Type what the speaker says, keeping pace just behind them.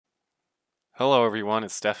Hello everyone,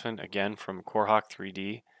 it's Stefan again from CoreHawk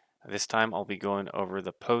 3D. This time I'll be going over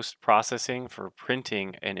the post-processing for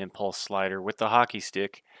printing an impulse slider with the hockey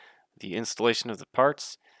stick, the installation of the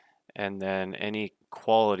parts, and then any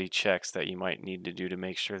quality checks that you might need to do to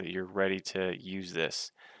make sure that you're ready to use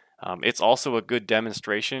this. It's also a good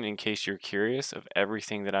demonstration in case you're curious of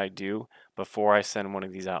everything that I do before I send one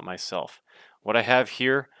of these out myself. What I have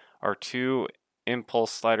here are two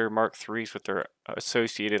impulse slider Mark IIIs with their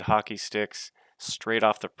associated hockey sticks straight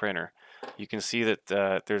off the printer. You can see that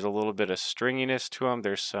there's a little bit of stringiness to them.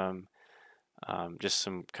 There's some just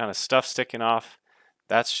some kind of stuff sticking off.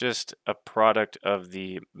 That's just a product of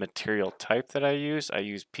the material type that I use. I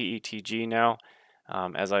use PETG now,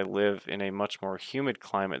 as I live in a much more humid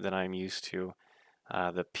climate than I'm used to.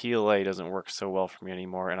 The PLA doesn't work so well for me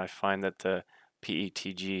anymore, and I find that the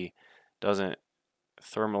PETG doesn't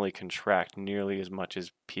thermally contract nearly as much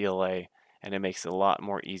as PLA, and it makes it a lot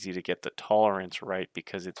more easy to get the tolerance right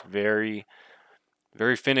because it's very,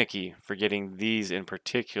 very finicky for getting these in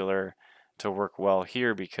particular to work well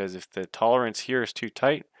here, because if the tolerance here is too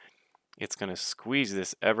tight, it's going to squeeze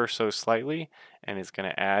this ever so slightly and it's going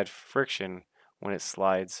to add friction when it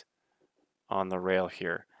slides on the rail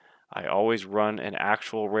here. I always run an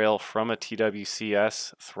actual rail from a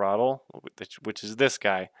TWCS throttle, which is this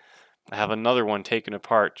guy. I have another one taken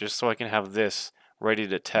apart just so I can have this ready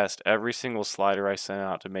to test every single slider I send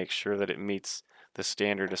out to make sure that it meets the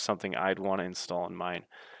standard of something I'd want to install in mine.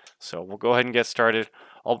 So we'll go ahead and get started.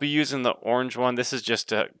 I'll be using the orange one. This is just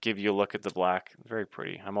to give you a look at the black. Very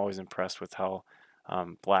pretty. I'm always impressed with how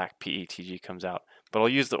black PETG comes out. But I'll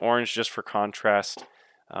use the orange just for contrast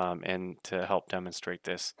and to help demonstrate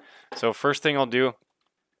this. So first thing I'll do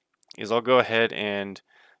is I'll go ahead and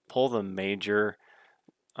pull the major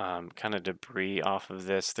kind of debris off of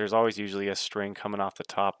this. There's always usually a string coming off the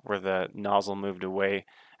top where the nozzle moved away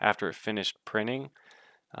after it finished printing.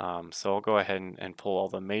 So I'll go ahead and pull all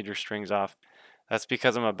the major strings off. That's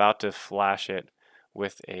because I'm about to flash it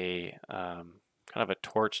with a kind of a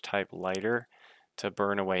torch type lighter to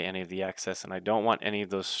burn away any of the excess, and I don't want any of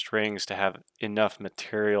those strings to have enough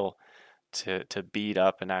material to bead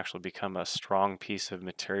up and actually become a strong piece of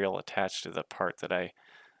material attached to the part that I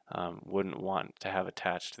wouldn't want to have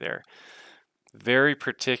attached there. Very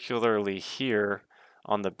particularly here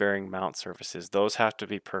on the bearing mount surfaces, those have to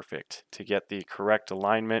be perfect to get the correct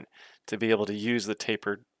alignment, to be able to use the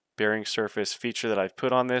tapered bearing surface feature that I've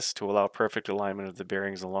put on this to allow perfect alignment of the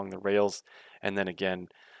bearings along the rails, and then again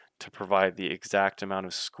to provide the exact amount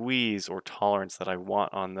of squeeze or tolerance that I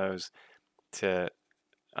want on those to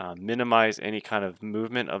minimize any kind of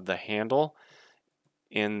movement of the handle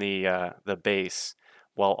in the base,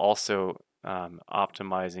 while also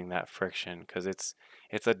optimizing that friction, because it's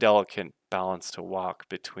a delicate balance to walk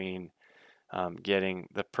between getting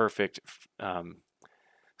the perfect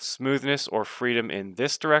smoothness or freedom in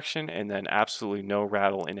this direction and then absolutely no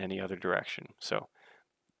rattle in any other direction. So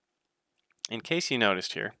in case you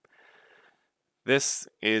noticed here, this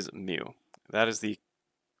is mu. That is the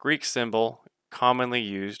Greek symbol commonly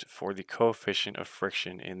used for the coefficient of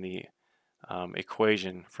friction in the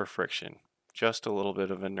equation for friction. Just a little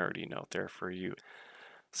bit of a nerdy note there for you.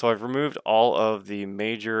 So I've removed all of the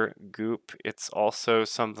major goop. It's also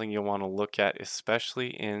something you'll want to look at, especially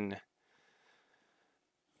in,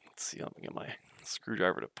 let's see, let me get my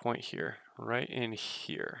screwdriver to point here, right in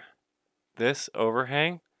here. This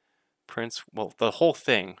overhang prints, well, the whole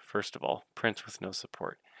thing, first of all, prints with no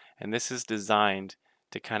support. And this is designed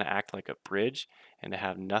to kind of act like a bridge and to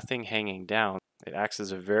have nothing hanging down. It acts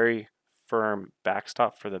as a very firm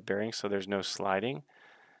backstop for the bearing, so there's no sliding.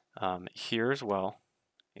 Here as well,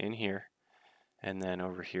 in here, and then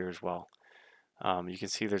over here as well. You can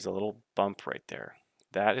see there's a little bump right there.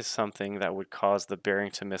 That is something that would cause the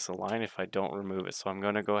bearing to misalign if I don't remove it. So I'm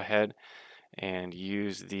going to go ahead and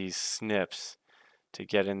use these snips to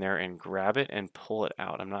get in there and grab it and pull it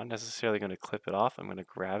out. I'm not necessarily going to clip it off. I'm going to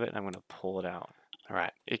grab it and I'm going to pull it out. All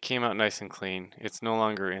right, it came out nice and clean. It's no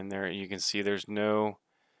longer in there. You can see there's no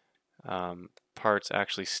parts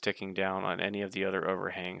actually sticking down on any of the other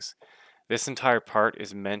overhangs. This entire part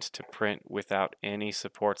is meant to print without any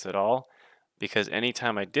supports at all, because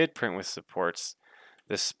anytime I did print with supports,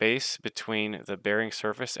 the space between the bearing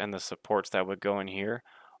surface and the supports that would go in here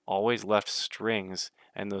always left strings,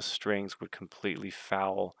 and those strings would completely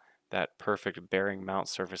foul that perfect bearing mount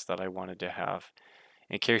surface that I wanted to have.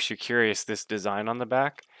 In case you're curious, this design on the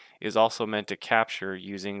back is also meant to capture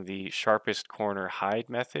using the sharpest corner hide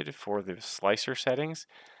method for the slicer settings.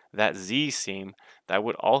 That Z seam that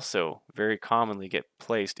would also very commonly get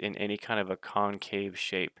placed in any kind of a concave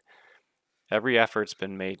shape. Every effort's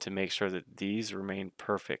been made to make sure that these remain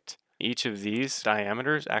perfect. Each of these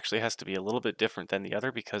diameters actually has to be a little bit different than the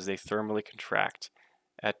other because they thermally contract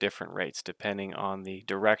at different rates depending on the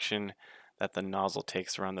direction that the nozzle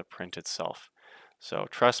takes around the print itself. So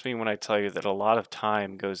trust me when I tell you that a lot of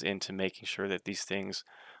time goes into making sure that these things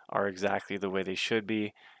are exactly the way they should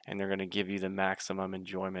be, and they're going to give you the maximum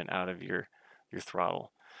enjoyment out of your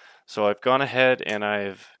throttle. So I've gone ahead and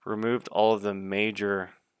I've removed all of the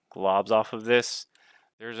major globs off of this.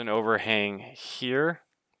 There's an overhang here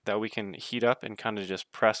that we can heat up and kind of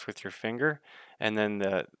just press with your finger, and then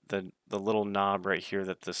the little knob right here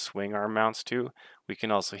that the swing arm mounts to, we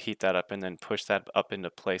can also heat that up and then push that up into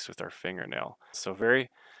place with our fingernail. So very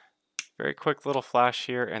quick little flash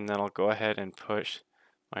here, and then I'll go ahead and push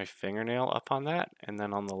my fingernail up on that, and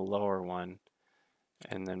then on the lower one,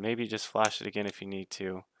 and then maybe just flash it again if you need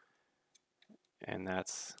to, and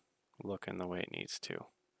that's looking the way it needs to.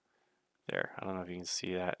 There, I don't know if you can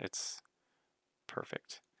see that, it's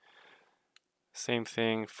perfect. Same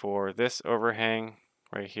thing for this overhang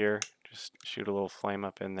right here, just shoot a little flame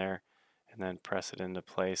up in there and then press it into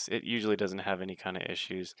place. It usually doesn't have any kind of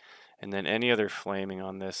issues. And then any other flaming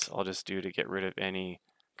on this I'll just do to get rid of any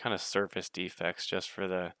kind of surface defects, just for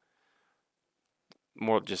the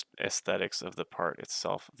more just aesthetics of the part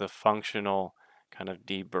itself. The functional kind of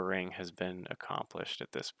deburring has been accomplished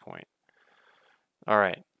at this point.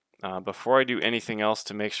 Alright, before I do anything else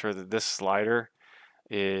to make sure that this slider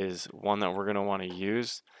is one that we're going to want to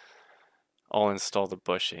use, I'll install the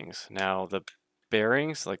bushings. Now the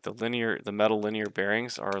bearings, like the metal linear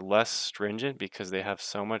bearings, are less stringent because they have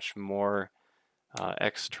so much more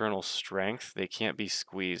external strength. They can't be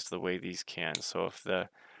squeezed the way these can. So if the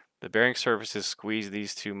bearing surfaces squeeze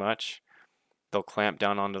these too much, they'll clamp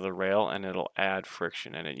down onto the rail and it'll add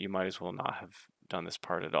friction in it. You might as well not have done this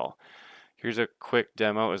part at all. Here's a quick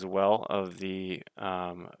demo as well of the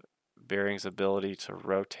bearing's ability to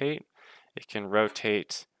rotate. It can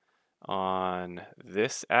rotate on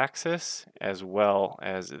this axis as well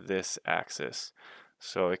as this axis.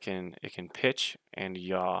 So it can pitch and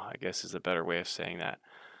yaw, I guess is a better way of saying that.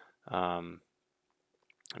 I mean,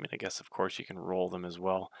 I guess of course you can roll them as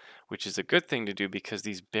well, which is a good thing to do because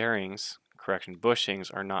these bearings,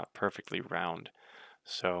 bushings, are not perfectly round.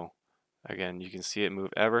 So again, you can see it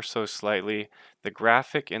move ever so slightly. The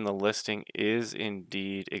graphic in the listing is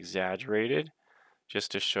indeed exaggerated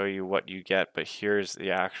just to show you what you get, but here's the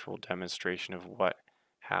actual demonstration of what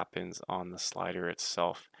happens on the slider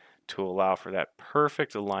itself to allow for that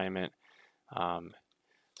perfect alignment,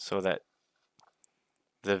 so that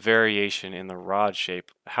the variation in the rod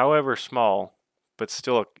shape, however small, but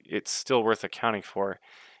still it's still worth accounting for,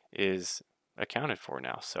 is accounted for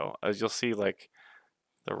now. So as you'll see, like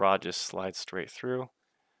the rod just slides straight through.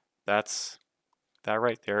 That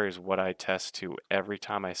right there is what I test to every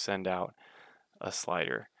time I send out a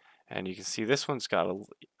slider. And you can see this one's got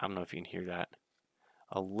I don't know if you can hear that,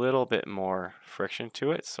 a little bit more friction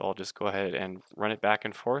to it. So I'll just go ahead and run it back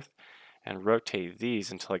and forth and rotate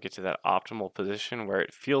these until I get to that optimal position where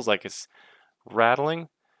it feels like it's rattling.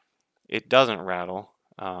 It doesn't rattle,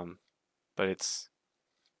 but it's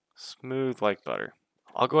smooth like butter.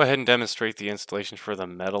 I'll go ahead and demonstrate the installation for the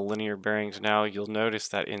metal linear bearings now. You'll notice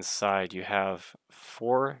that inside you have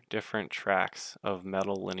 4 different tracks of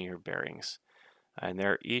metal linear bearings, and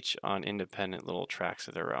they're each on independent little tracks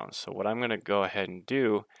of their own. So what I'm going to go ahead and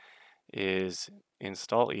do is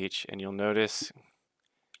install each, and you'll notice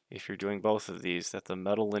if you're doing both of these that the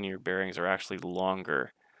metal linear bearings are actually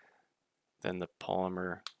longer than the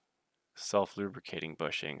polymer self-lubricating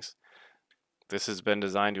bushings. This has been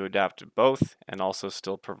designed to adapt to both and also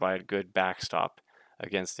still provide good backstop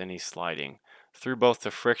against any sliding through both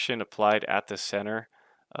the friction applied at the center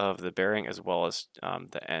of the bearing as well as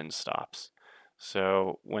the end stops.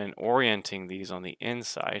 So when orienting these on the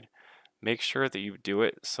inside, make sure that you do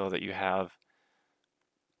it so that you have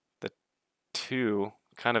the two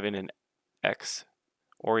kind of in an X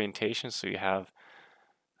orientation. So you have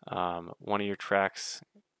one of your tracks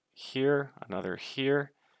here, another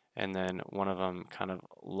here, and then one of them kind of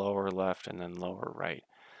lower left and then lower right.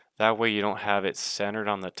 That way you don't have it centered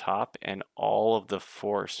on the top and all of the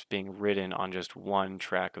force being ridden on just one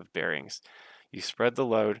track of bearings. You spread the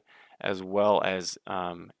load, as well as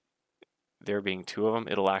there being 2 of them,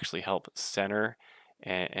 it'll actually help center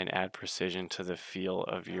and add precision to the feel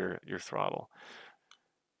of your throttle.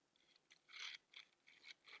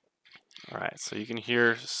 Alright, so you can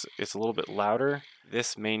hear it's a little bit louder.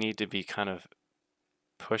 This may need to be kind of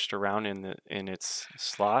pushed around in its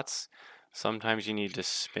slots. Sometimes you need to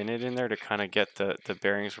spin it in there to kind of get the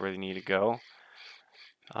bearings where they need to go.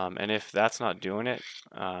 And if that's not doing it,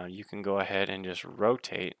 you can go ahead and just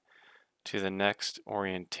rotate to the next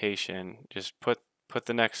orientation, just put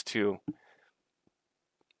the next two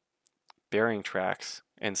bearing tracks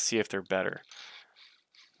and see if they're better.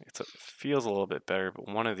 It feels a little bit better, but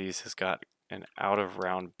one of these has got an out of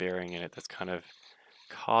round bearing in it that's kind of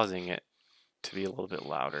causing it to be a little bit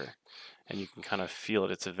louder, and you can kind of feel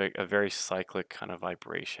it. It's a very cyclic kind of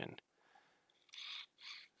vibration.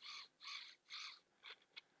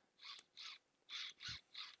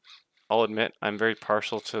 I'll admit I'm very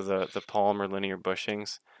partial to the polymer linear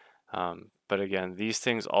bushings, but again, these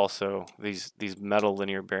things also, these metal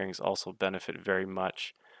linear bearings also benefit very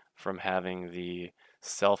much from having the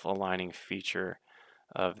self-aligning feature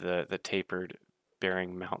of the tapered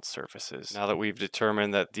bearing mount surfaces. Now that we've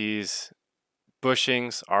determined that these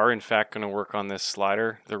bushings are in fact going to work on this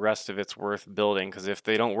slider, the rest of it's worth building, because if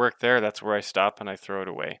they don't work there, that's where I stop and I throw it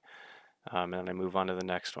away. And then I move on to the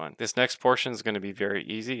next one. This next portion is going to be very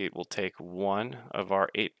easy. It will take one of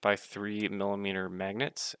our 8x3mm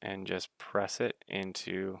magnets and just press it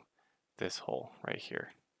into this hole right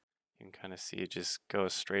here. You can kind of see it just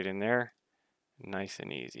goes straight in there, nice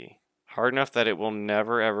and easy. Hard enough that it will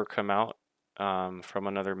never ever come out from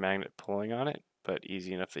another magnet pulling on it, but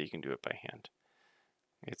easy enough that you can do it by hand.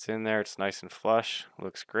 It's in there, it's nice and flush,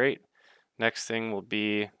 looks great. Next thing will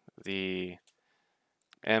be the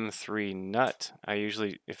M3 nut. I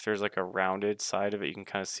usually, if there's like a rounded side of it, you can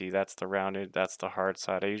kind of see that's the rounded, that's the hard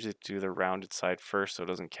side. I usually do the rounded side first so it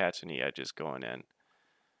doesn't catch any edges going in.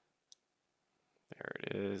 There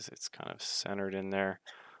it is. It's kind of centered in there.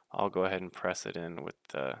 I'll go ahead and press it in with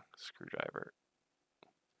the screwdriver.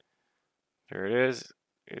 There it is.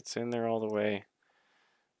 It's in there all the way.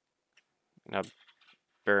 Now,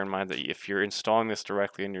 bear in mind that if you're installing this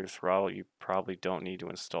directly in your throttle, you probably don't need to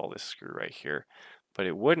install this screw right here. But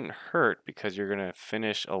it wouldn't hurt because you're going to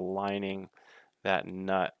finish aligning that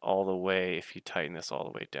nut all the way if you tighten this all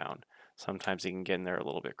the way down. Sometimes you can get in there a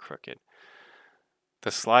little bit crooked.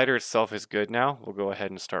 The slider itself is good now. We'll go ahead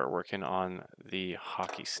and start working on the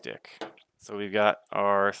hockey stick. So we've got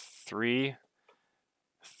our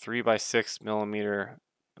 3x6mm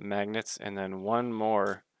magnets and then one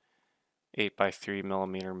more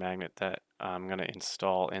 8x3mm magnet that I'm going to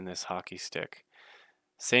install in this hockey stick.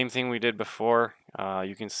 Same thing we did before.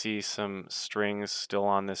 You can see some strings still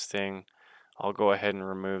on this thing. I'll go ahead and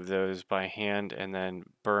remove those by hand and then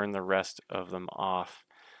burn the rest of them off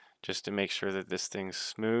just to make sure that this thing's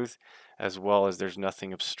smooth, as well as there's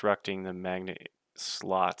nothing obstructing the magnet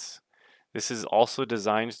slots. This is also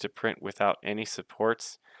designed to print without any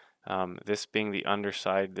supports, this being the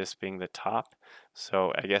underside, this being the top.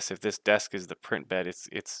 So I guess if this desk is the print bed,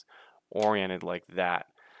 it's oriented like that.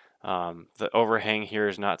 The overhang here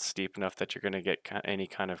is not steep enough that you're going to get any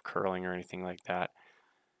kind of curling or anything like that.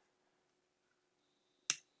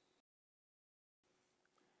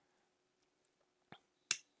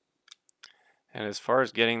 And as far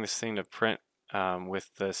as getting this thing to print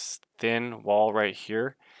with this thin wall right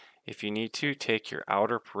here, if you need to, take your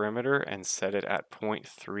outer perimeter and set it at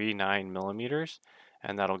 0.39mm,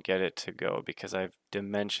 and that'll get it to go because I've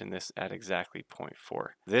dimensioned this at exactly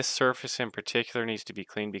 0.4. This surface in particular needs to be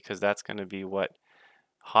cleaned because that's going to be what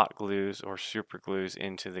hot glues or super glues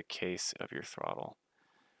into the case of your throttle.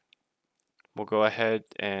 We'll go ahead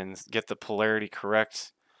and get the polarity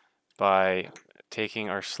correct by taking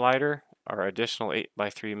our slider, our additional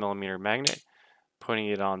 8x3mm magnet, putting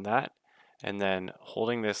it on that, and then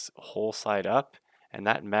holding this whole side up, and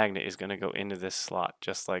that magnet is going to go into this slot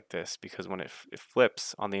just like this, because when it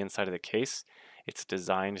flips on the inside of the case, it's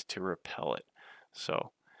designed to repel it.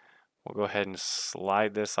 So we'll go ahead and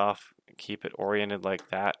slide this off, keep it oriented like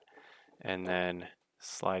that, and then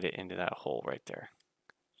slide it into that hole right there.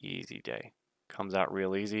 Easy day. Comes out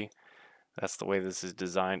real easy. That's the way this is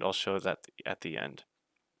designed. I'll show that at the end.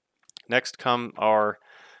 Next come our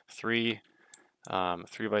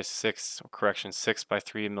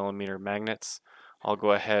 6x3mm magnets. I'll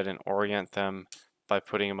go ahead and orient them by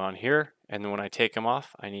putting them on here, and then when I take them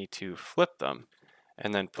off, I need to flip them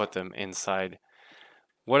and then put them inside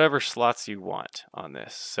whatever slots you want on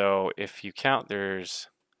this. So if you count, there's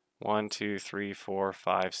 1, 2, 3, 4,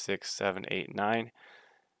 5, 6, 7, 8, 9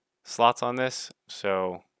 slots on this.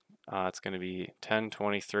 So it's going to be 10,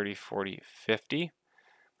 20, 30, 40, 50.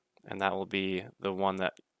 And that will be the one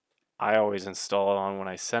that I always install on when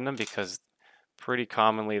I send them, because pretty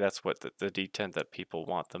commonly that's what the detent that people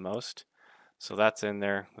want the most. So that's in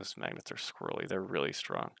there. Those magnets are squirrely. They're really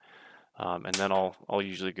strong. And then I'll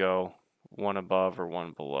usually go one above or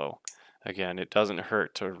one below. Again, it doesn't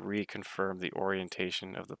hurt to reconfirm the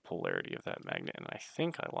orientation of the polarity of that magnet. And I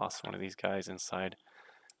think I lost one of these guys inside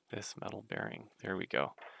this metal bearing. There we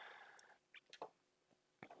go.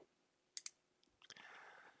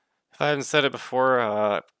 If I haven't said it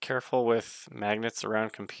before, careful with magnets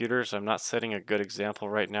around computers. I'm not setting a good example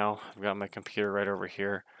right now. I've got my computer right over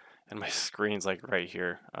here and my screen's like right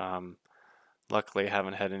here. Luckily, I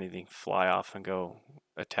haven't had anything fly off and go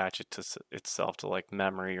attach it to itself to like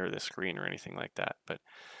memory or the screen or anything like that. But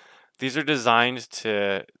these are designed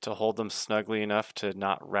to hold them snugly enough to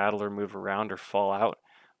not rattle or move around or fall out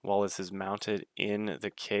while this is mounted in the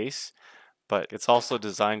case. But it's also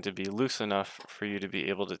designed to be loose enough for you to be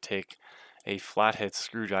able to take a flathead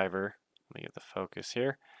screwdriver, let me get the focus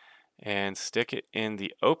here, and stick it in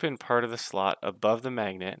the open part of the slot above the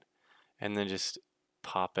magnet and then just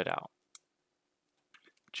pop it out,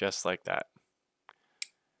 just like that.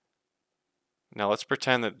 Now let's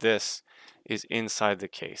pretend that this is inside the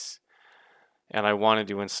case and I wanted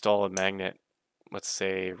to install a magnet, let's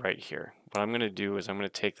say right here. What I'm going to do is I'm going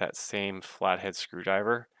to take that same flathead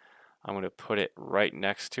screwdriver, I'm going to put it right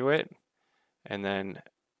next to it, and then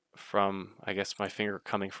from, I guess, my finger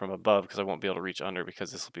coming from above, because I won't be able to reach under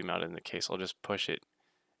because this will be mounted in the case, I'll just push it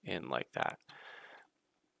in like that.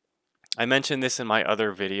 I mentioned this in my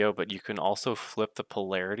other video, but you can also flip the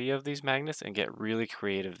polarity of these magnets and get really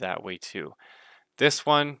creative that way too. This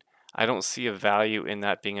one, I don't see a value in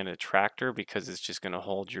that being an attractor because it's just going to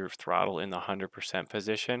hold your throttle in the 100%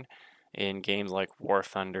 position. In games like War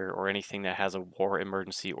Thunder or anything that has a war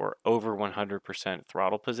emergency or over 100%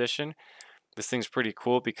 throttle position, this thing's pretty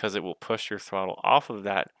cool because it will push your throttle off of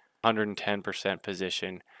that 110%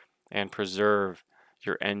 position and preserve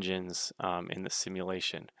your engines in the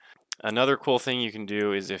simulation. Another cool thing you can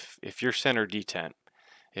do is if you're center detent,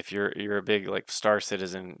 if you're a big like Star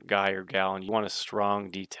Citizen guy or gal and you want a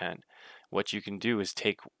strong detent, what you can do is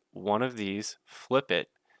take one of these, flip it,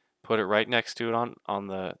 put it right next to it on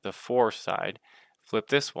the fore side, flip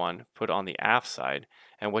this one, put it on the aft side,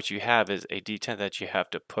 and what you have is a detent that you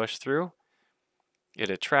have to push through.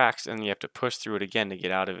 It attracts and you have to push through it again to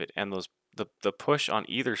get out of it, and the push on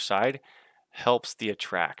either side helps the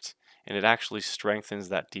attract, and it actually strengthens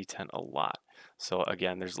that detent a lot. So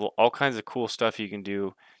again, there's all kinds of cool stuff you can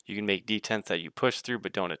do. You can make detents that you push through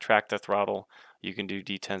but don't attract the throttle. You can do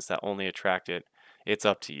detents that only attract it. It's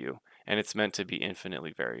up to you, and it's meant to be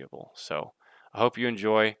infinitely variable. So I hope you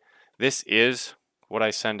enjoy. This is what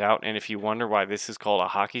I send out, and if you wonder why this is called a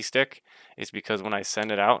hockey stick, it's because when I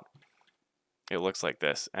send it out, it looks like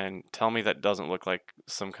this. And tell me that doesn't look like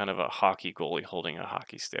some kind of a hockey goalie holding a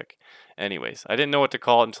hockey stick. Anyways, I didn't know what to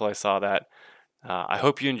call it until I saw that. I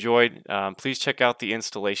hope you enjoyed. Please check out the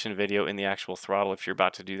installation video in the actual throttle if you're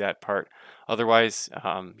about to do that part. Otherwise,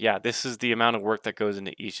 yeah, this is the amount of work that goes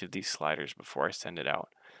into each of these sliders before I send it out.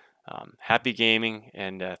 Happy gaming,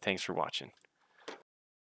 and thanks for watching.